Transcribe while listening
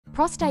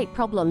Prostate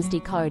problems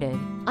decoded,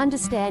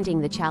 understanding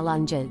the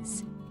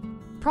challenges.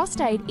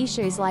 Prostate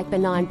issues like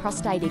benign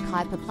prostatic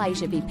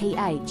hyperplasia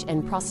 (BPH)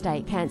 and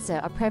prostate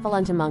cancer are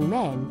prevalent among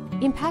men,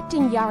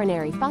 impacting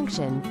urinary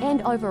function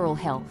and overall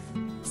health.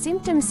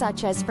 Symptoms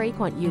such as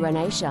frequent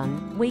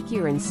urination, weak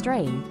urine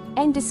stream,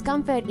 and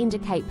discomfort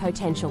indicate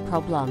potential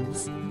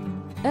problems.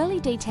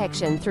 Early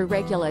detection through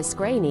regular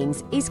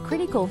screenings is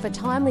critical for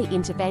timely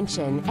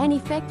intervention and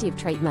effective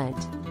treatment.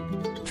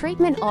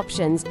 Treatment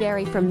options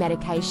vary from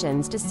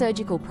medications to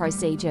surgical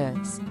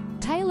procedures.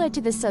 Tailored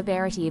to the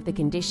severity of the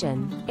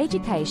condition,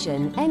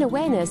 education and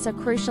awareness are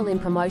crucial in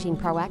promoting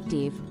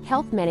proactive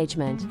health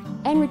management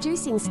and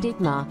reducing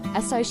stigma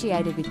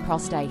associated with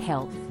prostate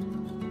health.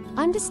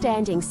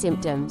 Understanding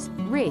symptoms,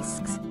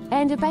 risks,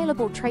 and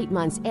available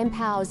treatments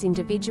empowers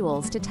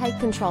individuals to take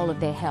control of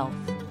their health.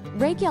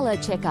 Regular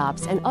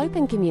checkups and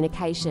open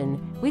communication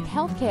with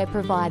healthcare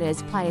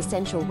providers play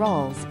essential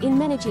roles in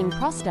managing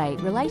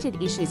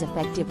prostate-related issues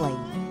effectively.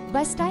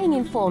 By staying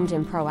informed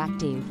and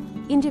proactive,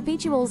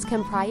 individuals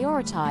can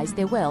prioritize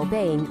their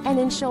well-being and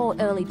ensure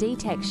early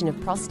detection of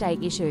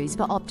prostate issues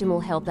for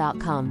optimal health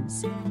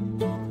outcomes.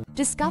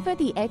 Discover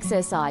the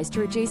exercise to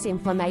reduce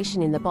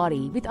inflammation in the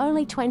body with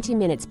only 20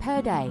 minutes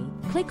per day.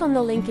 Click on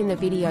the link in the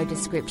video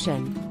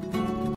description.